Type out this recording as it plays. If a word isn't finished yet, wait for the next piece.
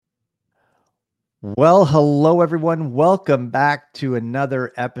Well, hello everyone. Welcome back to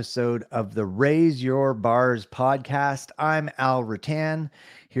another episode of the Raise Your Bars podcast. I'm Al Rattan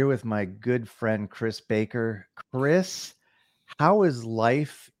here with my good friend Chris Baker. Chris, how is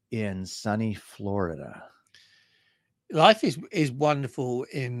life in sunny Florida? Life is wonderful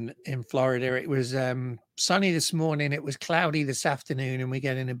in Florida. It was sunny this morning. It was cloudy this afternoon, and we're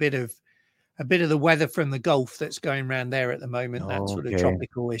getting a bit of the weather from the Gulf that's going around there at the moment. That sort of Okay.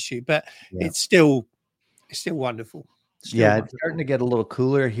 tropical issue, but Yeah. it's still wonderful. Still Yeah, it's starting wonderful. to get a little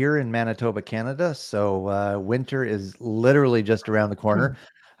cooler here in Manitoba, Canada. So winter is literally just around the corner.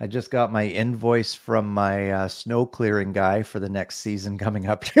 I just got my invoice from my snow clearing guy for the next season coming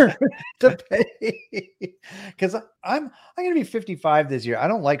up here to pay because I'm gonna be 55 this year. I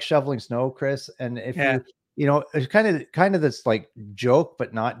don't like shoveling snow, Chris. And if Yeah, it's kind of this like joke,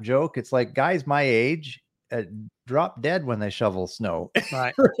 but not joke. It's like guys my age drop dead when they shovel snow,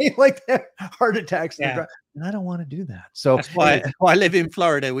 right. right? Like they have heart attacks. Yeah, And I don't want to do that. So, that's why I live in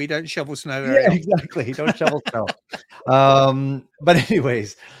Florida. We don't shovel snow very yeah, often. exactly. Don't shovel snow. But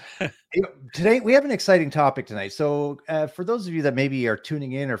anyways, today we have an exciting topic tonight. So, for those of you that maybe are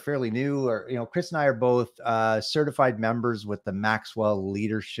tuning in or fairly new, or Chris and I are both certified members with the Maxwell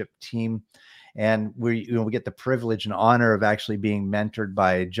Leadership Team, and we get the privilege and honor of actually being mentored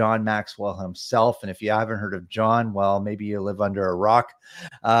by John Maxwell himself. And if you haven't heard of John, well, maybe you live under a rock.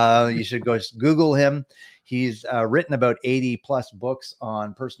 You should go just Google him. He's written about 80 plus books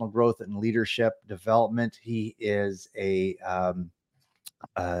on personal growth and leadership development. He is one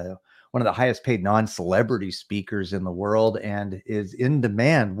of the highest paid non-celebrity speakers in the world and is in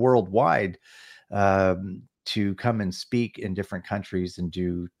demand worldwide to come and speak in different countries and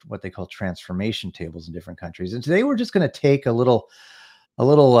do what they call transformation tables in different countries. And today we're just going to take a little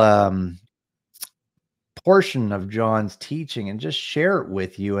portion of John's teaching and just share it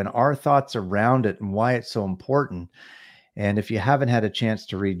with you and our thoughts around it and why it's so important. And if you haven't had a chance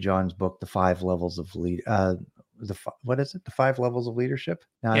to read John's book, The Five Levels of what is it? The Five Levels of Leadership.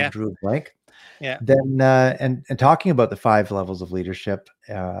 Now I Yeah, drew a blank. yeah. Then and talking about the five levels of leadership,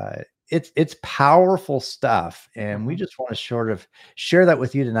 it's powerful stuff, and we Mhm. just want to sort of share that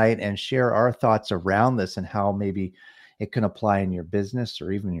with you tonight and share our thoughts around this and how maybe it can apply in your business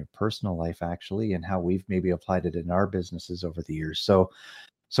or even your personal life actually, and how we've maybe applied it in our businesses over the years. So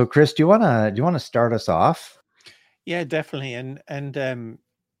Chris, do you want to start us off? Yeah, definitely. And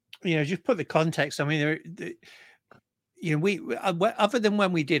just put the context. I mean, other than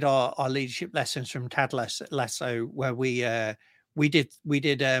when we did our leadership lessons from Tad Lasso, where we did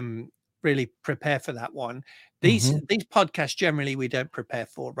really prepare for that one. These Mhm. these podcasts generally we don't prepare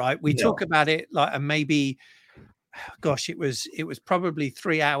for, right? We talk No. about it like, and maybe, gosh, it was probably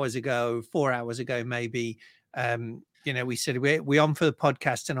 3 hours ago, 4 hours ago, maybe. We said we on for the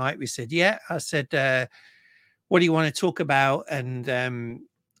podcast tonight. We said, yeah. I said, what do you want to talk about? And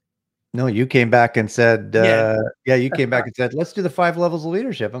No, you came back and said, yeah, yeah, you that's came back right. and said, let's do the five levels of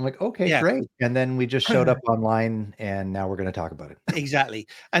leadership. I'm like, okay, Yeah. great. And then we just showed up online and now we're going to talk about it. Exactly.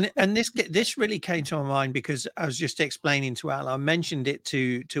 And this really came to my mind because I was just explaining to Al. I mentioned it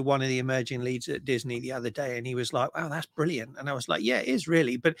to one of the emerging leads at Disney the other day, and he was like, "Wow, that's brilliant." And I was like, "Yeah, it is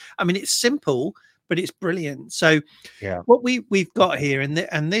really." But I mean, it's simple, but it's brilliant. So Yeah. what we've got here,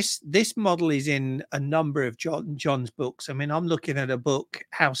 and this model is in a number of John's books. I mean, I'm looking at a book,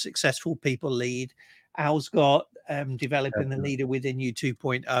 How Successful People Lead. Al's got Developing the Definitely. Leader Within You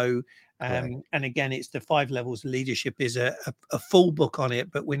 2.0. Correct. And again, it's the five levels of leadership is a full book on it,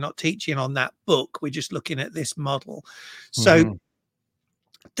 but we're not teaching on that book. We're just looking at this model. So Mhm.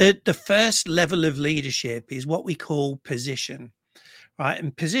 the first level of leadership is what we call position, right?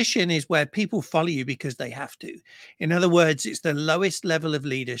 And position is where people follow you because they have to. In other words, it's the lowest level of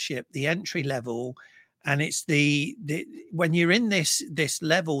leadership, the entry level. And it's the when you're in this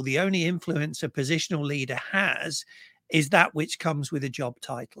level, the only influence a positional leader has is that which comes with a job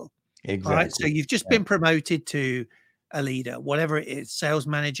title. All right. So Exactly. you've just Yeah. been promoted to a leader, whatever it is, sales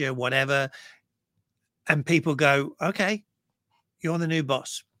manager, whatever. And people go, okay, you're the new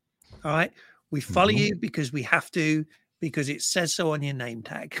boss. All right. We follow Mhm. you because we have to, because it says so on your name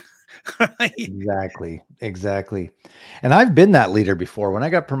tag. Right. Exactly. Exactly. And I've been that leader before. When I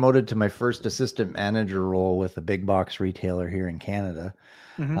got promoted to my first assistant manager role with a big box retailer here in Canada,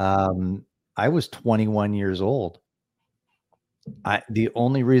 Mhm. um, I was 21 years old. The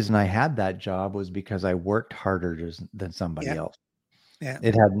only reason I had that job was because I worked harder than somebody Yeah. else. Yeah.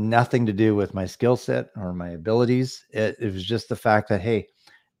 It had nothing to do with my skill set or my abilities. It was just the fact that, hey,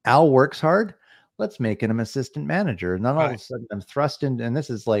 Al works hard. Let's make him assistant manager. And then all of Right. a sudden I'm thrust in, and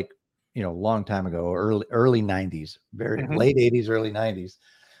this is like, a long time ago, early 90s, very Mhm. late 80s, early 90s.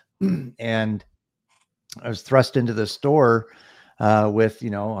 And I was thrust into the store with,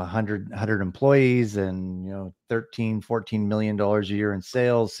 100 employees and, 13, $14 million a year in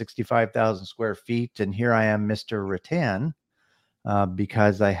sales, 65,000 square feet. And here I am, Mr. Rattan,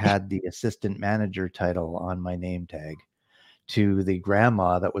 because I had the assistant manager title on my name tag to the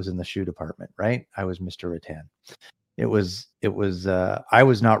grandma that was in the shoe department, right? I was Mr. Rattan. I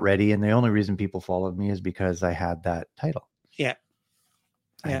was not ready. And the only reason people followed me is because I had that title. Yeah.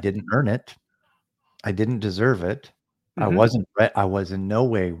 I didn't earn it. I didn't deserve it. I was in no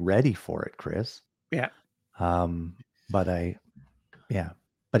way ready for it, Chris. Yeah. But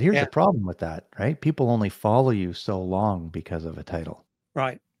here's the problem with that, right? People only follow you so long because of a title.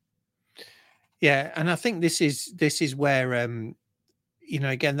 Right. Yeah. And I think this is where,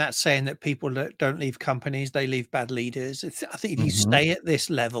 again, that's saying that people that don't leave companies, they leave bad leaders. I think if you stay at this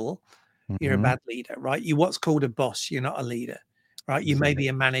level, you're a bad leader, right? You're what's called a boss. You're not a leader, right? You may be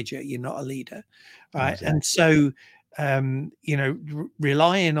a manager. You're not a leader, right? Exactly. And so,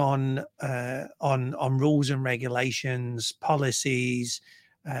 relying on rules and regulations, policies,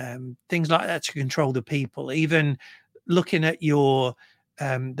 things like that to control the people, even looking at your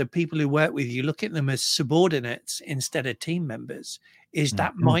the people who work with you, look at them as subordinates instead of team members, is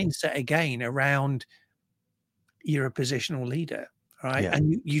that mindset again around you're a positional leader, right? Yeah.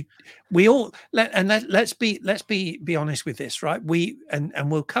 And let's be honest with this, right?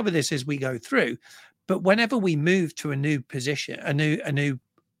 And we'll cover this as we go through, but whenever we move to a new position, a new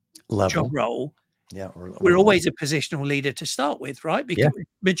level, job role, yeah, we're always a positional leader to start with, right? Because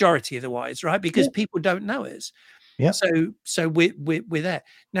majority otherwise, right? Because people don't know us. Yeah. So we're there.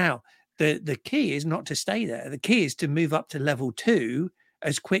 Now, the key is not to stay there. The key is to move up to level 2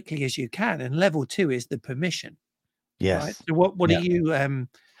 as quickly as you can. And level 2 is the permission. Yes. Right? So what do you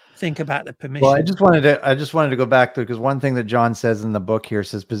think about the permission? Well, I just wanted to go back to, because one thing that John says in the book here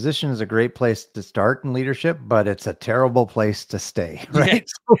says position is a great place to start in leadership, but it's a terrible place to stay. Right.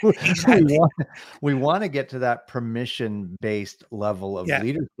 Yeah, exactly. We want to get to that permission-based level of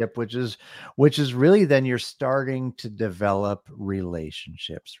leadership, which is really then you're starting to develop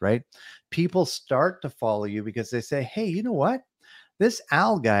relationships, right? People start to follow you because they say, hey, you know what? This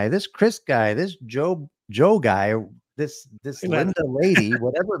Al guy, this Chris guy, this Joe guy, this Linda lady,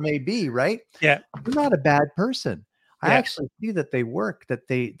 whatever it may be, right? Yeah. You're not a bad person. I actually see that they work, that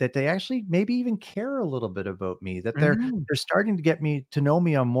they actually maybe even care a little bit about me, that they're starting to get me to know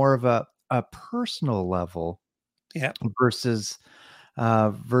me on more of a personal level. Yeah. Versus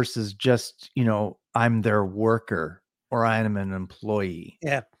just, I'm their worker or I'm an employee.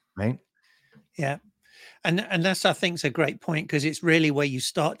 Yeah. Right. Yeah. And that's, I think, is a great point, because it's really where you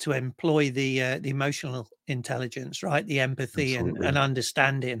start to employ the emotional intelligence, right? The empathy and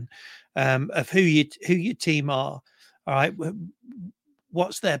understanding of who your team are. All right,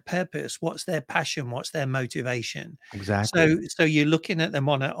 what's their purpose? What's their passion? What's their motivation? Exactly. So you're looking at them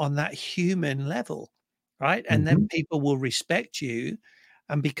on that human level, right? And then people will respect you,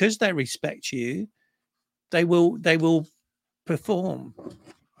 and because they respect you, they will perform,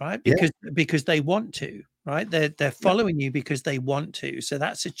 right? Because they want to. Right. They're following you because they want to. So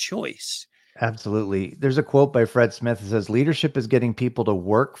that's a choice. Absolutely. There's a quote by Fred Smith that says, leadership is getting people to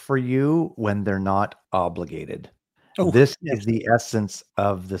work for you when they're not obligated. This is the essence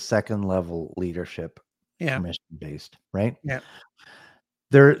of the second level leadership. Permission based, right? Yeah.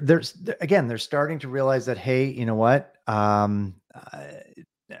 They're starting to realize that, hey, you know what?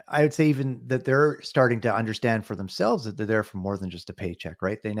 I would say even that they're starting to understand for themselves that they're there for more than just a paycheck,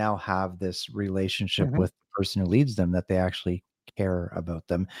 right? They now have this relationship with the person who leads them, that they actually care about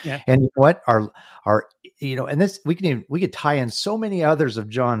them. Yeah. And what are and this, we could tie in so many others of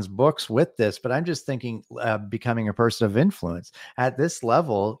John's books with this, but I'm just thinking becoming a person of influence at this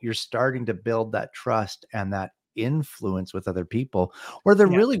level, you're starting to build that trust and that influence with other people, where they're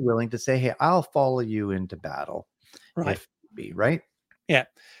really willing to say, hey, I'll follow you into battle. Right. If be right. Yeah.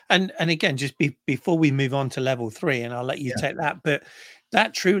 And again, just before we move on to level 3, and I'll let you take that, but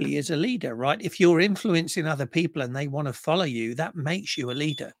that truly is a leader, right? If you're influencing other people and they want to follow you, that makes you a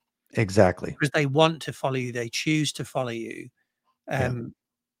leader. Exactly. Because they want to follow you. They choose to follow you.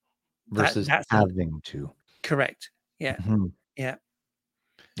 Versus having to. Correct. Yeah. Yeah.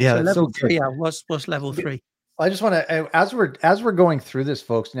 Yeah. So level 3, what's level 3? I just want to, as we're going through this,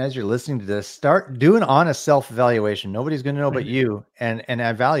 folks, and as you're listening to this, start doing honest self-evaluation. Nobody's going to know but you, and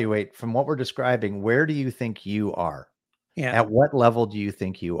evaluate from what we're describing. Where do you think you are? Yeah. At what level do you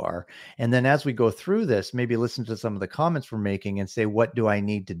think you are? And then as we go through this, maybe listen to some of the comments we're making and say, what do I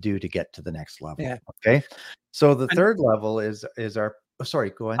need to do to get to the next level? Yeah. Okay. So the third level is our,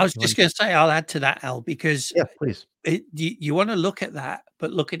 sorry, go ahead. I was just going to say, I'll add to that, Al, because please. you want to look at that,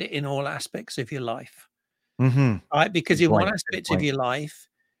 but look at it in all aspects of your life. right? Because Good in one point. Good aspect of point. your life,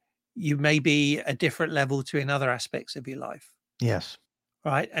 you may be a different level to in other aspects of your life, Yes.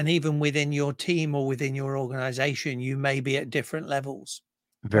 right? And even within your team or within your organization, you may be at different levels,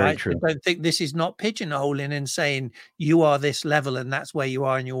 Very right? So true. don't think this is not pigeonholing and saying you are this level and that's where you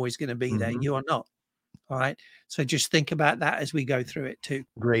are and you're always going to be there. Mhm. You are not. All right. So just think about that as we go through it too.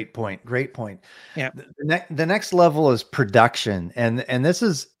 Great point. Great point. Yeah. The next level is production, and this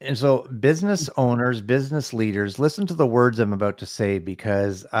is and so business owners, business leaders, listen to the words I'm about to say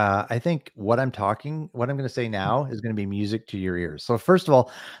because I think what I'm going to say now is going to be music to your ears. So first of all,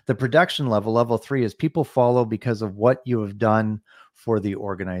 the production level, level 3, is people follow because of what you have done for the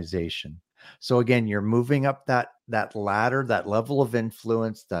organization. So again, you're moving up that ladder, that level of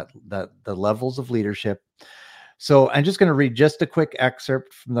influence, that the levels of leadership. So I'm just going to read just a quick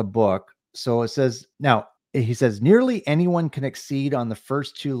excerpt from the book. So it says, now he says, nearly anyone can exceed on the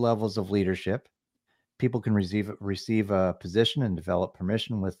first 2 levels of leadership. People can receive a position and develop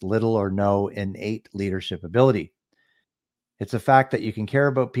permission with little or no innate leadership ability. It's a fact that you can care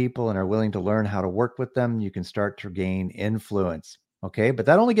about people and are willing to learn how to work with them. You can start to gain influence. Okay. But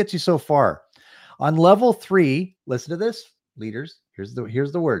that only gets you so far. On level 3, listen to this, leaders. Here's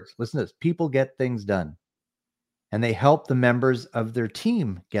the words. Listen to this. People get things done, and they help the members of their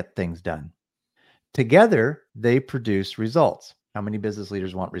team get things done. Together, they produce results. How many business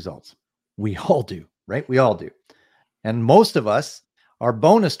leaders want results? We all do, right? We all do. And most of us are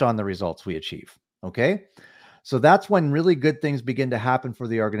bonused on the results we achieve. Okay. So that's when really good things begin to happen for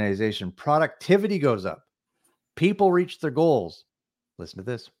the organization. Productivity goes up, people reach their goals. Listen to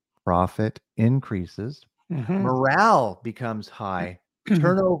this: profit increases, morale becomes high,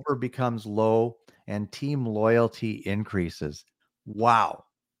 turnover becomes low, and team loyalty increases. Wow.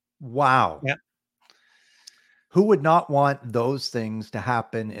 Wow. Yeah. Who would not want those things to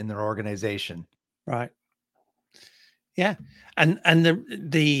happen in their organization? Right. Yeah. And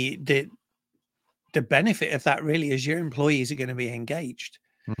the benefit of that really is your employees are going to be engaged.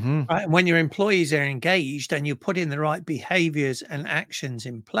 Mm-hmm. Right. And when your employees are engaged and you put in the right behaviors and actions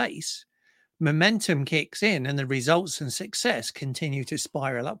in place, momentum kicks in and the results and success continue to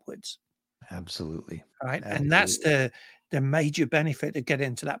spiral upwards. Absolutely. Right. And that's Absolutely. the major benefit of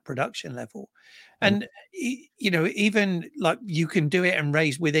getting to that production level. And And even like you can do it and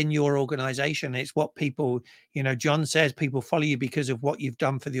raise within your organization. It's what people, John says people follow you because of what you've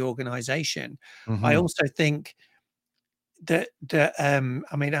done for the organization. I mm-hmm. also think I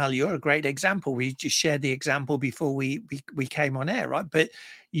mean, Al, you're a great example. We just shared the example before we came on air, right? But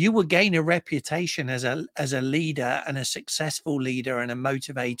you will gain a reputation as a leader and a successful leader and a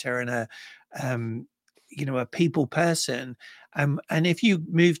motivator and a people person. And if you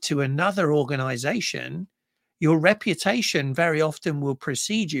move to another organization, your reputation very often will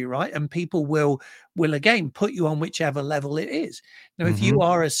precede you, right? And people will again put you on whichever level it is. Now, if Mm-hmm. you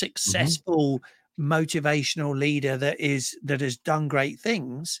are a Mm-hmm. successful motivational leader that has done great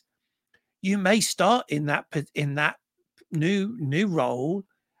things, you may start in that new role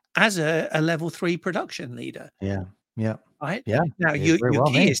as a level 3 production leader, Yeah. Yeah. right? Yeah. Now, It very your well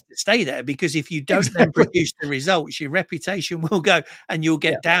key may. is to stay there, because if you don't then Exactly. produce the results, your reputation will go, and you'll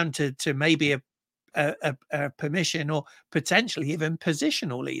Yeah. get down to maybe a permission or potentially even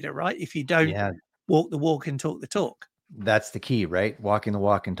positional leader, right? If you don't Yeah. walk the walk and talk the talk. That's the key, right? Walking the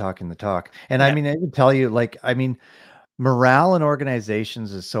walk and talking the talk. And I Yeah, mean, I would tell you, like, I mean, morale in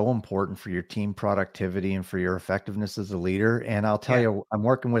organizations is so important for your team productivity and for your effectiveness as a leader. And I'll tell yeah, you, I'm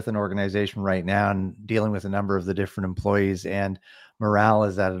working with an organization right now and dealing with a number of the different employees, and morale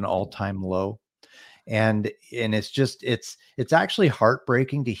is at an all-time low. And it's actually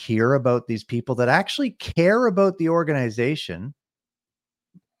heartbreaking to hear about these people that actually care about the organization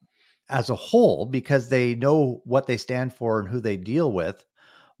as a whole because they know what they stand for and who they deal with,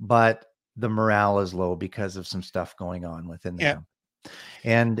 but the morale is low because of some stuff going on within the yeah. company.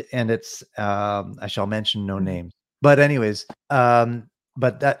 And it's I shall mention no names. But anyways,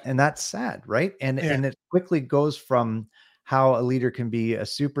 but that's sad, right? And Yeah. and it quickly goes from how a leader can be a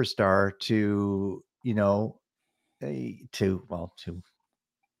superstar to, to well, to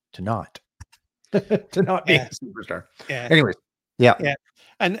not to not being Yeah, a superstar. yeah, Anyways, yeah. yeah.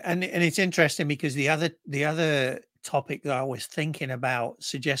 And it's interesting because the other topic that I was thinking about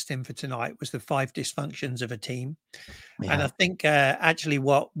suggesting for tonight was the 5 dysfunctions of a team. And I Yeah. think actually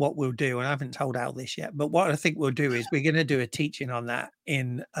what we'll do, and I haven't told Al this yet, but what I think we'll do is we're going to do a teaching on that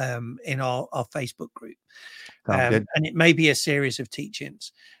in our Facebook group, Sounds good. and it may be a series of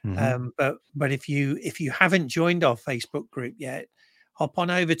teachings. Hmm. But if you haven't joined our Facebook group yet, hop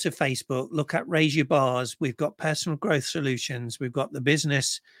on over to Facebook, look at Raise Your Bars. We've got personal growth solutions. We've got the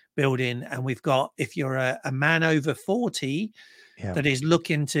business building, and we've got, if you're a man over 40 Yeah. that is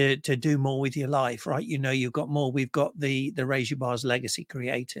looking to do more with your life, right? You know, you've got more. We've got the Raise Your Bars legacy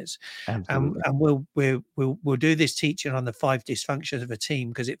creators, Absolutely. and we'll do this teaching on the 5 dysfunctions of a team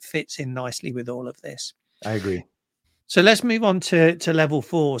because it fits in nicely with all of this. I agree. So let's move on to level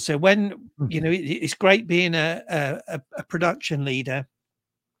 4. So when Mhm. you know, it's great being a production leader,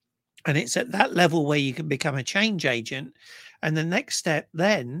 and it's at that level where you can become a change agent, and the next step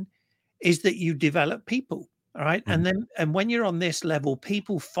then is that you develop people. All right. Mhm. And when you're on this level,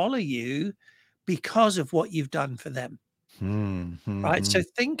 people follow you because of what you've done for them. Right. So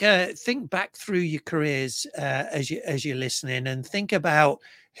Mhm. think back through your careers as you're listening, and think about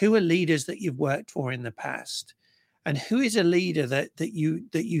who are leaders that you've worked for in the past, and who is a leader that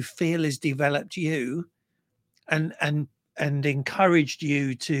you feel has developed you and encouraged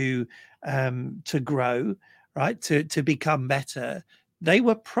you to grow, right? To become better. They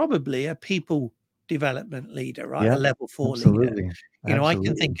were probably a people development leader, right? A Yeah, level 4 leader. absolutely. You know, I can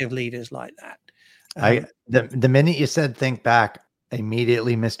Absolutely. think of leaders like that. I Um, the minute you said think back,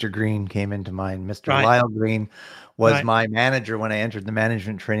 immediately Mr. Green came into mind. Mr. right, Lyle Green was right, my manager when I entered the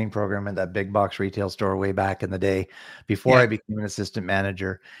management training program at that big box retail store way back in the day before yeah, I became an assistant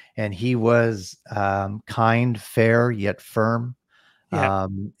manager. And he was kind, fair, yet firm, yeah,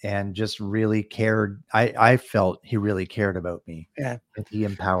 and just really cared. I felt he really cared about me yeah. and he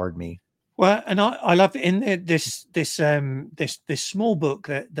empowered me. Well, and I love in this small book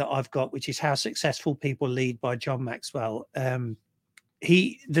that I've got, which is How Successful People Lead by John Maxwell.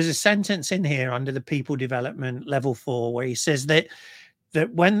 There's a sentence in here under the people development level 4 where he says that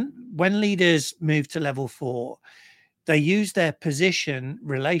when leaders move to level 4, they use their position,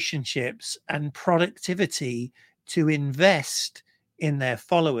 relationships, and productivity to invest in their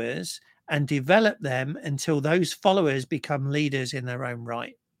followers and develop them until those followers become leaders in their own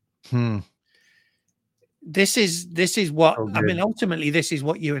right. Hmm, This is what so I mean, good. ultimately this is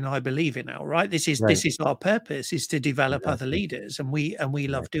what you and I believe in now, right? This is Right. this is our purpose, is to develop other Exactly. leaders, and we love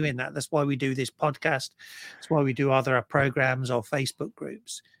Exactly. doing that. That's why we do this podcast. That's why we do other programs or Facebook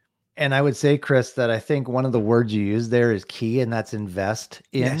groups. And I would say, Chris, that I think one of the words you use there is key, and that's invest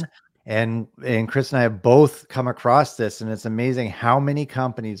Yes. in. And Chris and I have both come across this, and it's amazing how many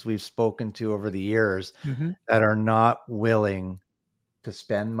companies we've spoken to over the years Mhm. that are not willing to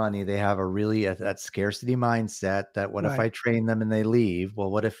spend money. They have a really that scarcity mindset that what if Right. I train them and they leave? Well,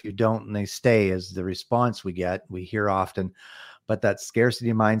 what if you don't and they stay? Is the response we hear often. But that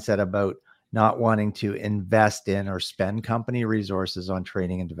scarcity mindset about not wanting to invest in or spend company resources on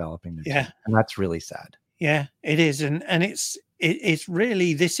training and developing their Yeah. team. And that's really sad. Yeah, it is. And it's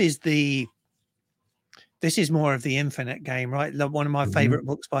really, this is more of the infinite game, right? One of my Mhm. favorite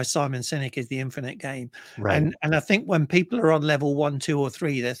books by Simon Sinek is The Infinite Game. Right. And I think when people are on level 1, 2, or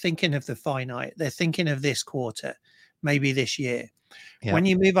 3, they're thinking of the finite. They're thinking of this quarter, maybe this year. Yeah. When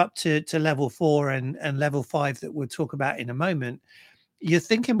you move up to level 4 and level 5 that we'll talk about in a moment, you're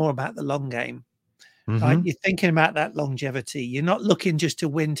thinking more about the long game, right? Mhm. You're thinking about that longevity. You're not looking just to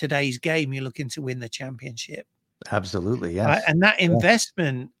win today's game, you're looking to win the championship. Absolutely. Right, Yes. and that Yeah.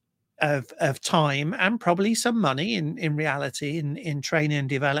 investment of time and probably some money in reality in training and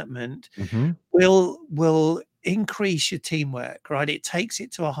development Mhm. will increase your teamwork, right? It takes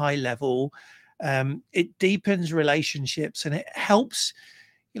it to a high level. It deepens relationships, and it helps,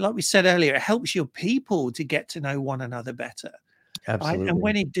 like we said earlier, it helps your people to get to know one another better, right? And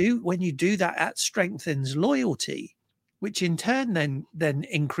Absolutely. when you do that, that strengthens loyalty, which in turn then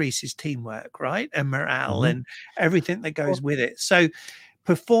increases teamwork, right? And morale Mhm. and everything that Well, goes with it. So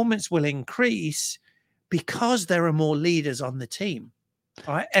performance will increase because there are more leaders on the team,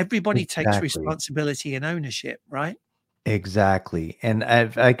 right? Everybody takes exactly. responsibility and ownership, right? Exactly. And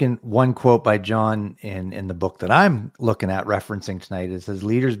I can one quote by John in the book that I'm looking at referencing tonight. It says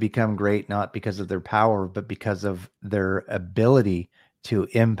leaders become great not because of their power, but because of their ability to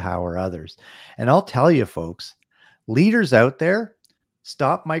empower others. And I'll tell you, folks, leaders out there,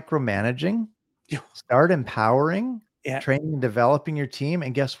 stop micromanaging, Yeah. start empowering, Yeah, training and developing your team.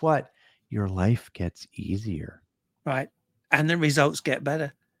 And guess what? Your life gets easier right. And the results get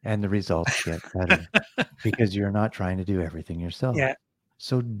better. and the results get better, because you're not trying to do everything yourself. Yeah,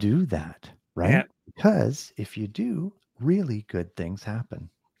 So do that, yeah. right? Because if you do, really good things happen.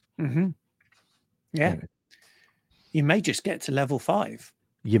 Hmm. Yeah. Anyway, You may just get to level 5,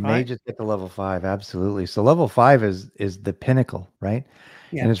 you may right? just get to level 5. Absolutely. So level 5 is the pinnacle, right?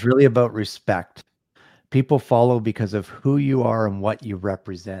 Yeah. And it's really about respect. People follow because of who you are and what you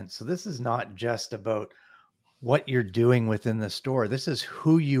represent. So this is not just about what you're doing within the store. This is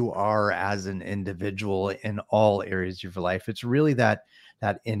who you are as an individual in all areas of your life. It's really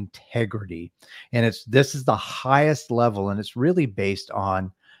that integrity. And this is the highest level, and it's really based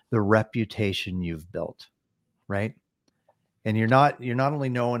on the reputation you've built, right? And you're not only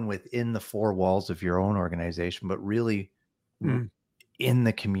known within the four walls of your own organization, but really in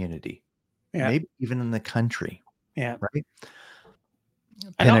the community, maybe even in the country. Yeah. Right.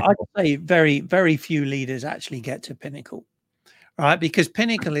 And I'd say very, very few leaders actually get to pinnacle, right? Because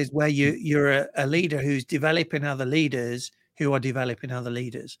pinnacle is where you're a leader who's developing other leaders who are developing other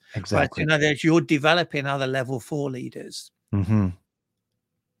leaders. Exactly. Right? So in other words, you're developing other level 4 leaders. Mm-hmm.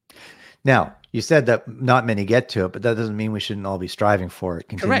 Now, you said that not many get to it, but that doesn't mean we shouldn't all be striving for it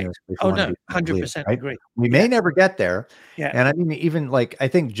continuously. Correct. Oh, no, 100% right? agree. We may never get there. Yeah. And I mean, even like, I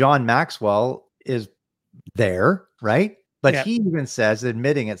think John Maxwell is there, right? But he even says,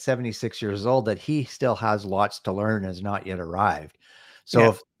 admitting at 76 years old, that he still has lots to learn, has not yet arrived. So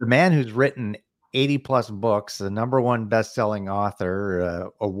if the man who's written 80 plus books, the #1 best-selling author,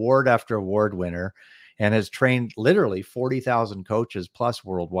 award after award winner, and has trained literally 40,000 coaches plus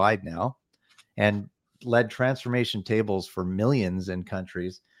worldwide now, and led transformation tables for millions in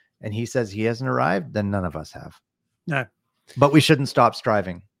countries, and he says he hasn't arrived, then none of us have. No. But we shouldn't stop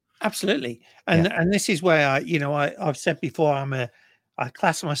striving. Absolutely. And this is where I've said before, I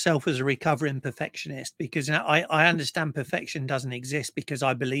class myself as a recovering perfectionist, because I understand perfection doesn't exist, because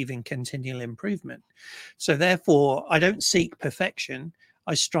I believe in continual improvement. So therefore, I don't seek perfection.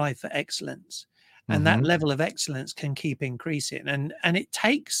 I strive for excellence. And that level of excellence can keep increasing. And it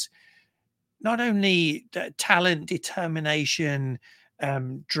takes not only talent, determination,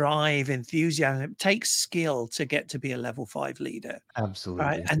 drive, enthusiasm, it takes skill to get to be a level 5 leader. Absolutely.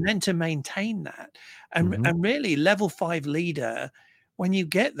 Right? And then to maintain that. And really, level 5 leader, when you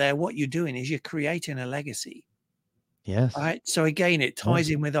get there, what you're doing is you're creating a legacy. Yes. Right. So again, it ties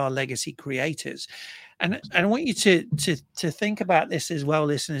in with our legacy creators. And I want you to think about this as well,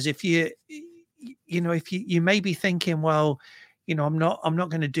 listeners. If you may be thinking, well, I'm not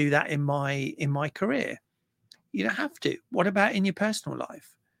going to do that in my career. You don't have to. What about in your personal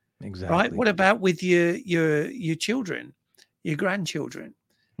life? Exactly. Right. What about with your children, your grandchildren?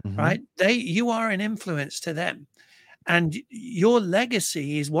 Right. You are an influence to them. And your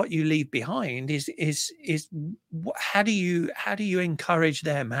legacy is what you leave behind. How do you encourage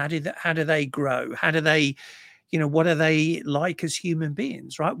them? How do they grow? How do they, what are they like as human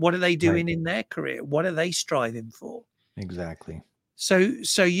beings? Right? What are they doing in their career? What are they striving for? Exactly. So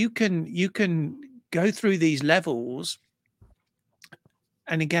you can go through these levels,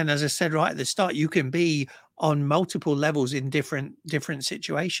 and again, as I said right at the start, you can be on multiple levels in different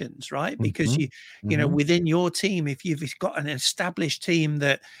situations, right? Because within your team, if you've got an established team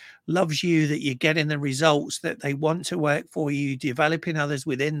that loves you, that you're getting the results, that they want to work for you, developing others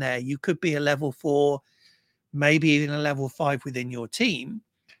within there, you could be a level 4, maybe even a level 5 within your team.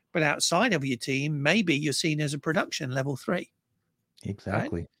 But outside of your team, maybe you're seen as a production level 3.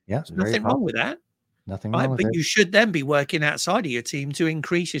 Exactly. Right? Yeah. There's nothing wrong with that. Nothing wrong with but it. you should then be working outside of your team to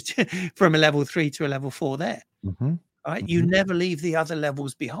increase it from a level 3 to a level 4 there. Right? You never leave the other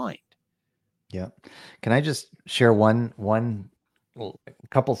levels behind. Yeah. Can I just share one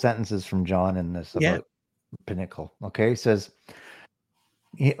couple sentences from John in this about pinnacle? Okay. He says,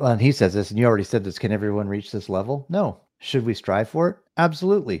 he says this, and you already said this, can everyone reach this level? No. Should we strive for it?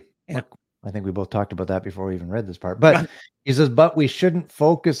 Absolutely. Yeah. Look, I think we both talked about that before we even read this part. But he says, but we shouldn't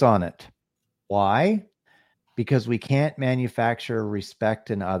focus on it. Why? Because we can't manufacture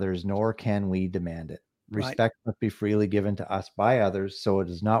respect in others, nor can we demand it. Respect must be freely given to us by others, so it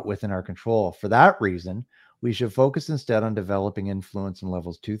is not within our control. For that reason, we should focus instead on developing influence in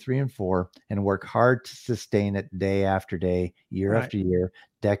levels 2, 3, and 4, and work hard to sustain it day after day, year after year,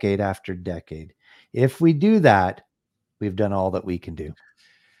 decade after decade. If we do that, we've done all that we can do.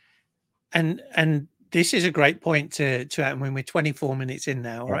 And this is a great point to end when we're 24 minutes in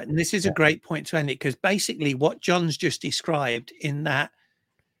now, right? And this is a great point to end it, because basically what John's just described in that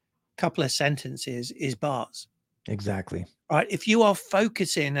couple of sentences is bars. Exactly. Right. If you are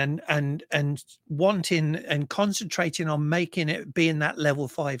focusing and wanting and concentrating on making it being that level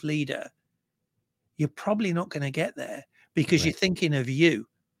 5 leader, you're probably not going to get there, because you're thinking of you.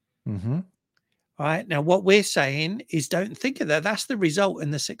 Right. Now, what we're saying is, don't think of that. That's the result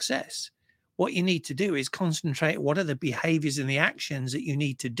and the success. What you need to do is concentrate. What are the behaviors and the actions that you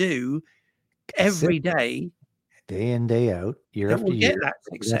need to do every day in, day out, year after year, that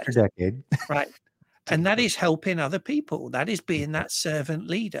success, after decade. Right. And that is helping other people. That is being that servant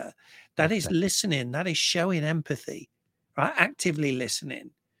leader. That is listening. That is showing empathy, right? Actively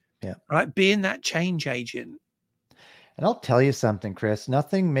listening. Yeah. Right. Being that change agent. And I'll tell you something, Chris,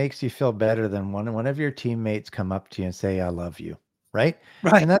 nothing makes you feel better than one of your teammates come up to you and say, I love you. right?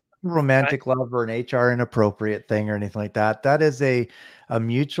 Right. And that's not Right. romantic love or an HR inappropriate thing or anything like that. That is a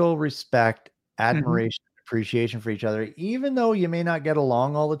mutual respect, Mhm. admiration, appreciation for each other, even though you may not get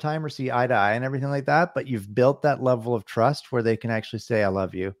along all the time or see eye to eye and everything like that, but you've built that level of trust where they can actually say, I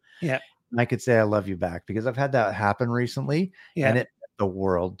love you. Yeah. And I could say, I love you back, because I've had that happen recently Yeah. and it meant the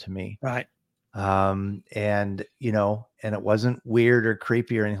world to me. Right. And and it wasn't weird or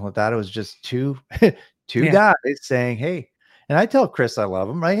creepy or anything like that. It was just two Yeah. guys saying, hey. And I tell Chris I love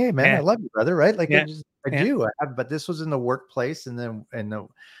him, right? Hey man, I Yeah. love you, brother, right? Like Yeah. I Yeah. do. But this was in the workplace, and then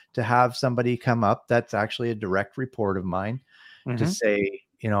to have somebody come up that's actually a direct report of mine to Mhm. say,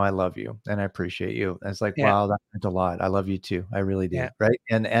 I love you and I appreciate you. And it's like, Yeah. wow, that meant a lot. I love you too. I really do. Yeah. Right.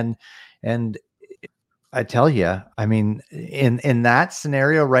 And I tell you, I mean, in that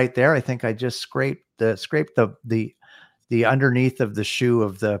scenario right there, I think I just scraped the underneath of the shoe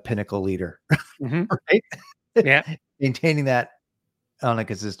of the pinnacle leader, Mhm. right? Yeah. Maintaining that on a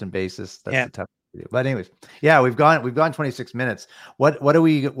consistent basis, that's Yeah. the tough thing to do. But anyways, yeah, we've gone 26 minutes. What are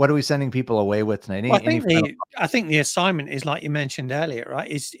we sending people away with tonight? Well, Any final? I think the assignment is like you mentioned earlier, right?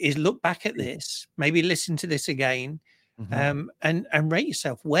 Is look back at this, maybe listen to this again, Mhm. and rate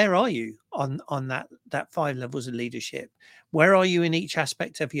yourself. Where are you on that 5 levels of leadership? Where are you in each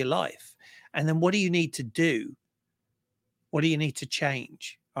aspect of your life? And then what do you need to do? What do you need to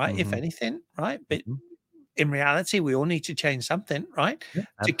change? Right? If Mhm. anything, right? But Mhm. in reality, we all need to change something, right? Yeah,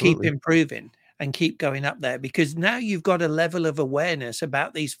 To keep absolutely. improving and keep going up there because now you've got a level of awareness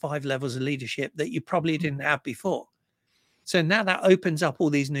about these 5 levels of leadership that you probably didn't have before. So now that opens up all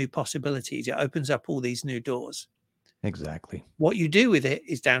these new possibilities. It opens up all these new doors. Exactly. What you do with it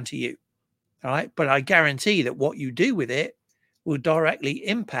is down to you. All right. But I guarantee that what you do with it will directly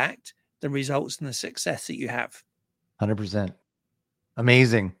impact the results and the success that you have. 100%.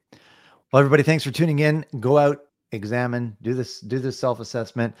 Amazing. Well, everybody, thanks for tuning in. Go out, examine, do this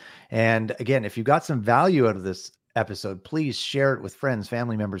self-assessment. And again, if you got some value out of this episode, please share it with friends,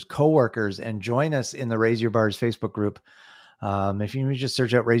 family members, coworkers, and join us in the Raise Your Bars Facebook group. If you just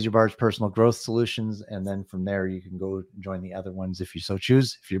search out Raise Your Bars Personal Growth Solutions, and then from there you can go join the other ones if you so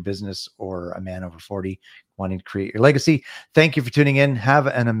choose. If you're a business or a man over 40 wanting to create your legacy. Thank you for tuning in. Have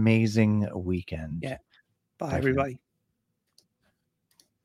an amazing weekend. Yeah. Bye, Bye for now. everybody.